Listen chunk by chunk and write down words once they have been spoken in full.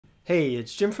Hey,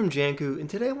 it's Jim from Janku, and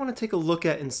today I want to take a look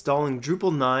at installing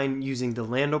Drupal 9 using the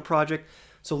Lando project.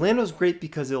 So Lando is great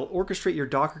because it'll orchestrate your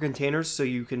Docker containers so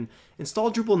you can install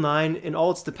Drupal 9 and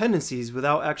all its dependencies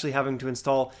without actually having to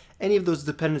install any of those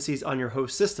dependencies on your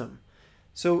host system.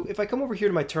 So if I come over here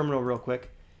to my terminal real quick,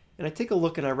 and I take a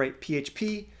look and I write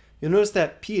PHP, you'll notice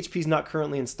that PHP is not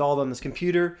currently installed on this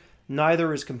computer,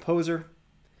 neither is Composer.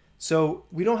 So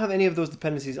we don't have any of those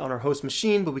dependencies on our host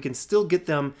machine, but we can still get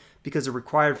them because they're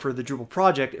required for the Drupal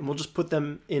project, and we'll just put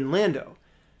them in Lando.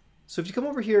 So if you come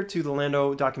over here to the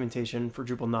Lando documentation for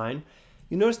Drupal 9,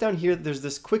 you notice down here that there's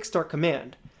this quick start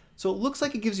command. So it looks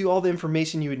like it gives you all the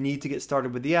information you would need to get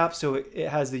started with the app. So it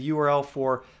has the URL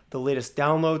for the latest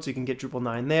download, so you can get Drupal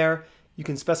 9 there. You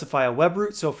can specify a web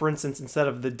root. So for instance, instead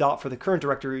of the dot for the current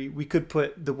directory, we could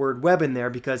put the word web in there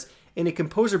because in a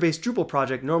Composer-based Drupal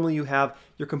project, normally you have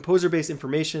your Composer-based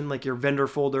information like your vendor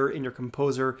folder in your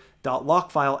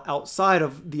composer.lock file outside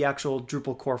of the actual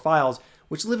Drupal core files,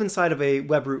 which live inside of a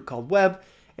web root called web,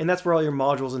 and that's where all your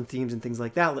modules and themes and things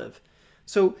like that live.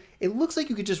 So it looks like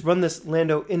you could just run this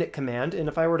Lando init command, and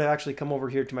if I were to actually come over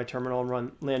here to my terminal and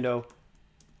run Lando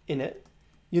init,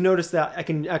 you notice that I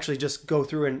can actually just go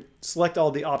through and select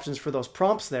all the options for those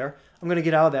prompts there. I'm going to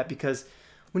get out of that because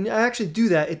when I actually do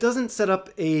that, it doesn't set up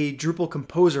a Drupal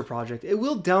Composer project. It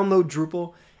will download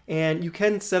Drupal, and you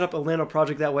can set up a Lando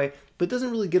project that way, but it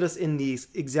doesn't really get us in the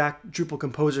exact Drupal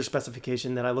Composer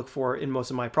specification that I look for in most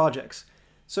of my projects.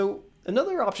 So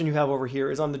another option you have over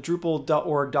here is on the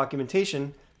Drupal.org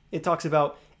documentation. It talks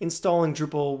about installing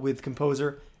Drupal with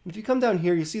Composer. And if you come down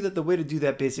here, you see that the way to do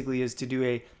that basically is to do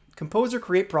a Composer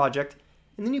create project,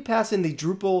 and then you pass in the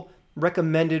Drupal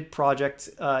recommended project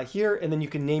here, and then you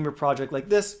can name your project like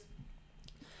this.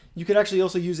 You could actually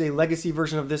also use a legacy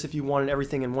version of this if you wanted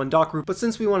everything in one doc group, but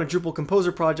since we want a Drupal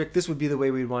Composer project, this would be the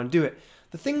way we'd want to do it.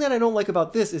 The thing that I don't like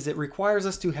about this is it requires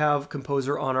us to have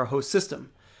Composer on our host system.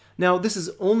 Now, this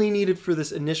is only needed for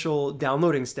this initial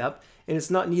downloading step, and it's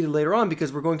not needed later on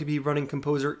because we're going to be running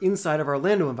Composer inside of our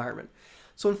Lando environment.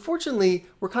 So unfortunately,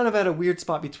 we're kind of at a weird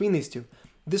spot between these two.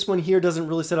 This one here doesn't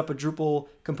really set up a Drupal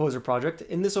Composer project,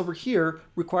 and this over here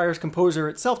requires Composer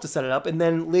itself to set it up, and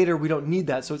then later we don't need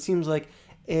that, so it seems like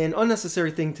an unnecessary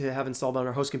thing to have installed on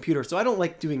our host computer, so I don't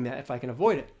like doing that if I can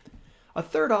avoid it. A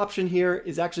third option here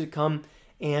is actually to come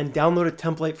and download a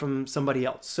template from somebody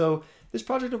else. So this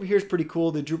project over here is pretty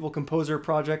cool. The Drupal Composer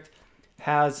project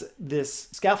has this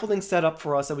scaffolding set up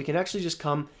for us that we can actually just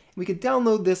come and we could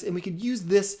download this, and we could use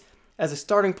this as a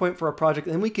starting point for our project,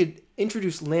 and then we could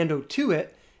introduce Lando to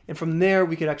it, and from there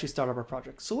we could actually start up our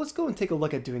project. So let's go and take a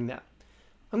look at doing that.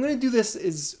 I'm going to do this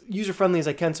as user-friendly as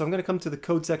I can, so I'm going to come to the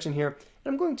code section here,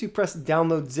 and I'm going to press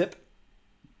download zip,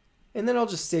 and then I'll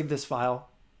just save this file.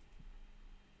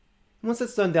 And once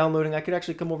it's done downloading, I could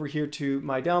actually come over here to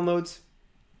my downloads,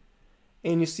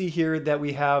 and you see here that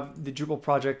we have the Drupal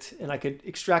project, and I could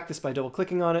extract this by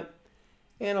double-clicking on it,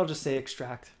 and I'll just say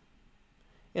extract.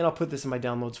 And I'll put this in my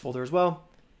downloads folder as well.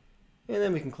 And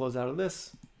then we can close out of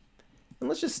this. And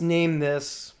let's just name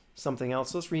this something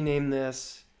else. Let's rename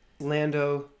this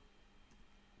Lando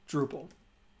Drupal.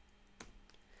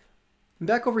 And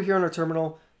back over here on our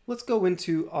terminal, let's go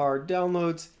into our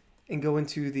downloads and go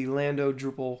into the Lando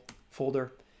Drupal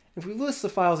folder. If we list the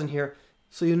files in here,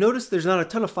 so you'll notice there's not a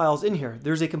ton of files in here.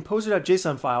 There's a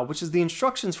composer.json file, which is the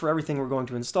instructions for everything we're going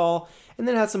to install, and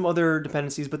then it has some other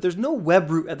dependencies, but there's no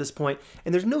web root at this point,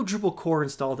 and there's no Drupal core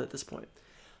installed at this point.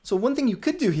 So one thing you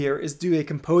could do here is do a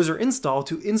composer install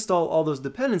to install all those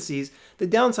dependencies. The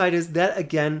downside is that,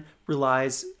 again,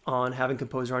 relies on having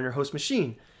Composer on your host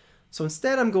machine. So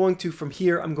instead, I'm going to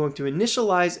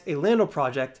initialize a Lando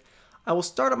project. I will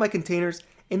start up my containers,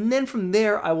 and then from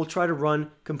there, I will try to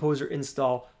run Composer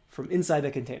install from inside the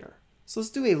container. So let's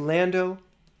do a Lando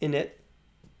init.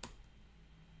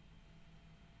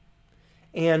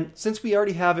 And since we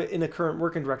already have it in a current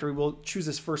working directory, we'll choose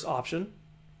this first option.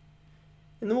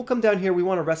 And then we'll come down here. We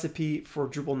want a recipe for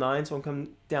Drupal 9. So I'll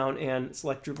come down and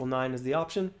select Drupal 9 as the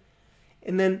option.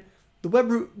 And then the web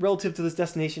root relative to this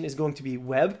destination is going to be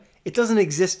web. It doesn't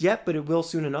exist yet, but it will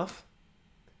soon enough.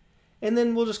 And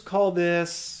then we'll just call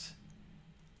this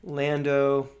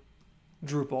Lando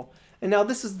Drupal. And now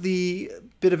this is the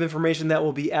bit of information that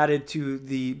will be added to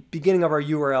the beginning of our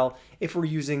URL if we're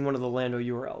using one of the Lando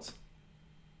URLs.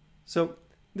 So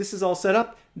this is all set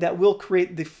up. That will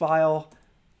create the file,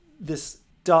 this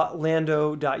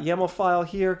 .lando.yaml file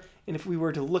here. And if we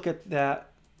were to look at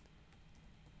that,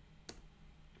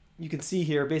 you can see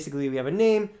here, basically we have a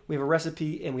name, we have a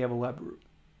recipe, and we have a web root.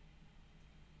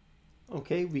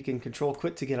 Okay, we can control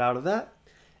quit to get out of that.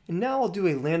 And now I'll do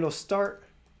a Lando start.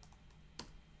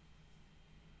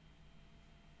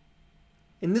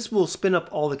 and this will spin up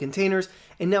all the containers.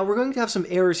 And now we're going to have some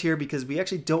errors here because we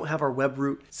actually don't have our web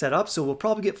root set up, so we'll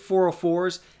probably get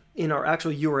 404s in our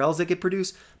actual URLs that get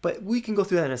produced, but we can go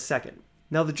through that in a second.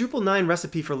 Now the Drupal 9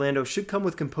 recipe for Lando should come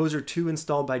with Composer 2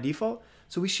 installed by default,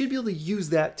 so we should be able to use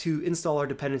that to install our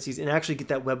dependencies and actually get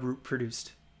that web root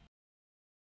produced.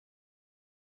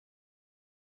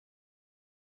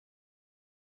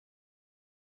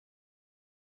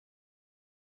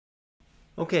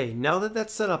 Okay, now that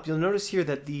that's set up, you'll notice here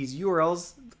that these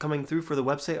URLs coming through for the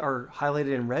website are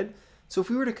highlighted in red. So if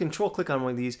we were to control click on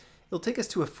one of these, it'll take us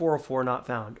to a 404 not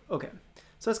found. Okay,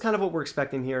 so that's kind of what we're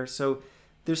expecting here. So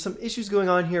there's some issues going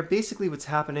on here. Basically what's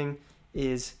happening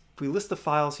is if we list the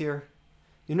files here,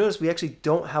 you'll notice we actually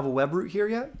don't have a web root here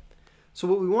yet. So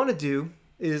what we want to do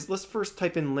is let's first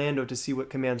type in Lando to see what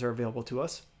commands are available to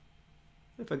us.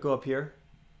 If I go up here,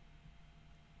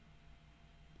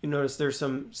 you notice there's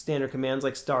some standard commands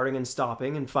like starting and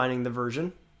stopping and finding the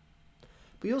version.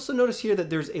 But you also notice here that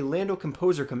there's a Lando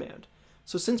Composer command.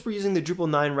 So since we're using the Drupal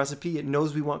 9 recipe, it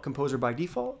knows we want Composer by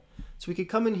default. So we could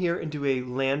come in here and do a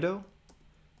Lando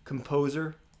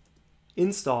Composer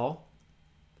install.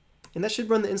 And that should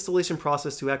run the installation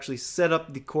process to actually set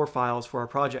up the core files for our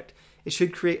project. It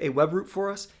should create a web root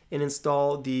for us and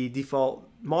install the default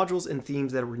modules and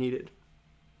themes that were needed.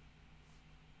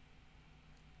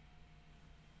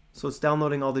 So it's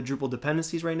downloading all the Drupal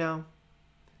dependencies right now.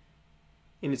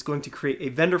 And it's going to create a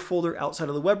vendor folder outside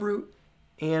of the web root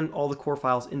and all the core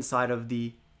files inside of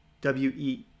the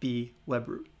WEB web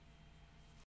root.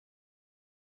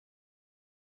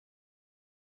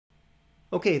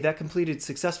 Okay, that completed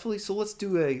successfully. So let's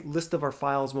do a list of our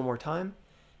files one more time.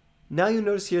 Now you'll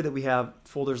notice here that we have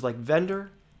folders like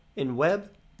vendor and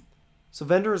web. So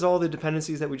vendor is all the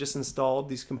dependencies that we just installed,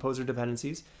 these Composer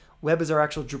dependencies. Web is our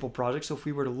actual Drupal project, so if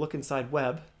we were to look inside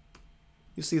web,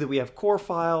 you'll see that we have core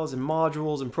files and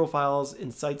modules and profiles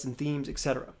and sites and themes,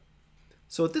 etc.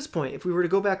 So at this point, if we were to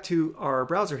go back to our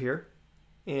browser here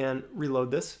and reload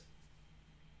this,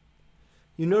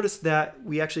 you notice that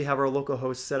we actually have our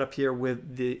localhost set up here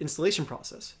with the installation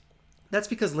process. That's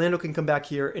because Lando can come back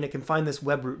here and it can find this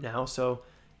web root now, so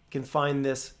it can find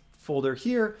this folder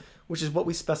here, which is what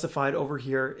we specified over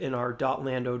here in our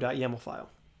 .lando.yaml file.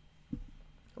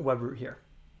 Web root here.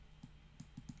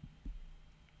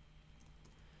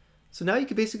 So now you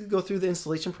could basically go through the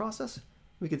installation process.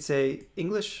 We could say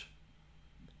English,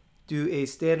 do a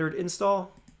standard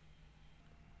install,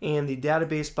 and the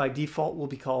database by default will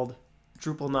be called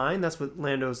Drupal 9. That's what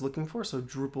Lando is looking for, so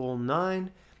Drupal 9.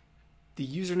 The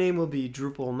username will be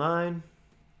Drupal 9,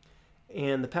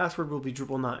 and the password will be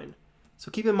Drupal 9. So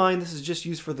keep in mind this is just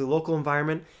used for the local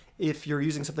environment. If you're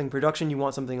using something in production, you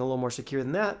want something a little more secure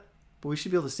than that. But we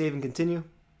should be able to save and continue.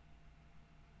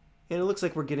 And it looks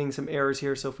like we're getting some errors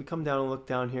here. So if we come down and look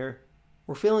down here,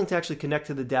 we're failing to actually connect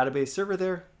to the database server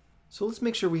there. So let's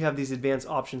make sure we have these advanced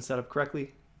options set up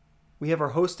correctly. We have our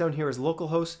host down here as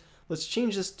localhost. Let's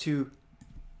change this to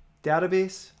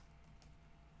database.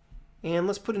 And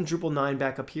let's put in Drupal 9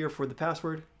 back up here for the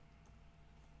password.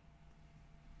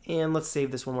 And let's save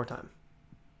this one more time.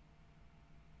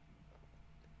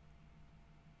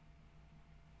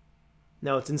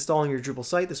 Now it's installing your Drupal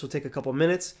site. This will take a couple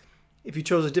minutes. If you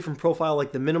chose a different profile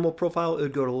like the minimal profile, it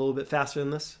would go a little bit faster than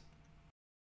this.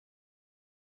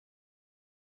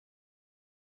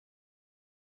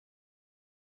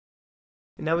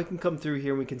 And now we can come through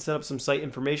here and we can set up some site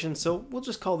information. So we'll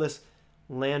just call this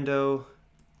Lando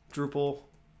Drupal.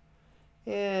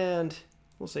 And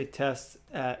we'll say test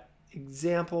at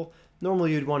example.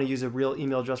 Normally you'd want to use a real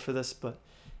email address for this, but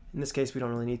in this case we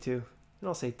don't really need to. And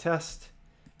I'll say test.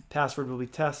 Password will be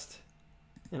test,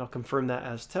 and I'll confirm that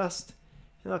as test.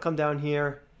 And I'll come down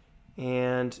here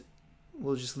and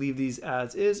we'll just leave these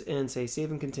as is and say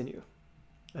save and continue.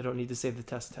 I don't need to save the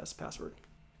test password.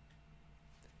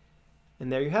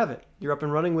 And there you have it. You're up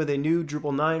and running with a new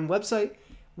Drupal 9 website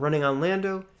running on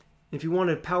Lando. And if you want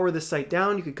to power this site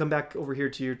down, you could come back over here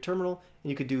to your terminal and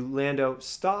you could do Lando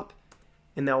stop,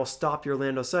 and that will stop your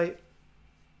Lando site.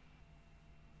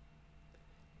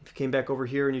 If you came back over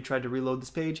here and you tried to reload this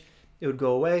page, it would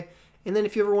go away. And then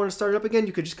if you ever want to start it up again,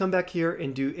 you could just come back here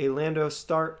and do a Lando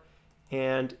start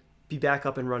and be back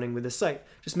up and running with this site.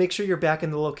 Just make sure you're back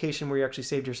in the location where you actually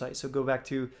saved your site. So go back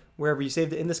to wherever you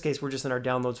saved it. In this case, we're just in our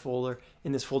downloads folder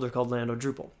in this folder called Lando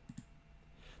Drupal.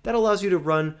 That allows you to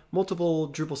run multiple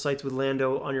Drupal sites with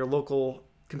Lando on your local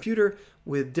computer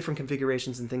with different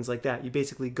configurations and things like that. You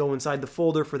basically go inside the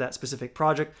folder for that specific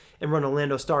project and run a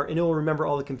Lando start, and it will remember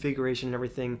all the configuration and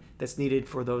everything that's needed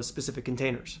for those specific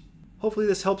containers. Hopefully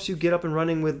this helps you get up and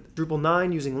running with Drupal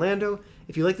 9 using Lando.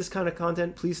 If you like this kind of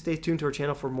content, please stay tuned to our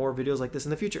channel for more videos like this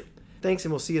in the future. Thanks,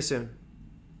 and we'll see you soon.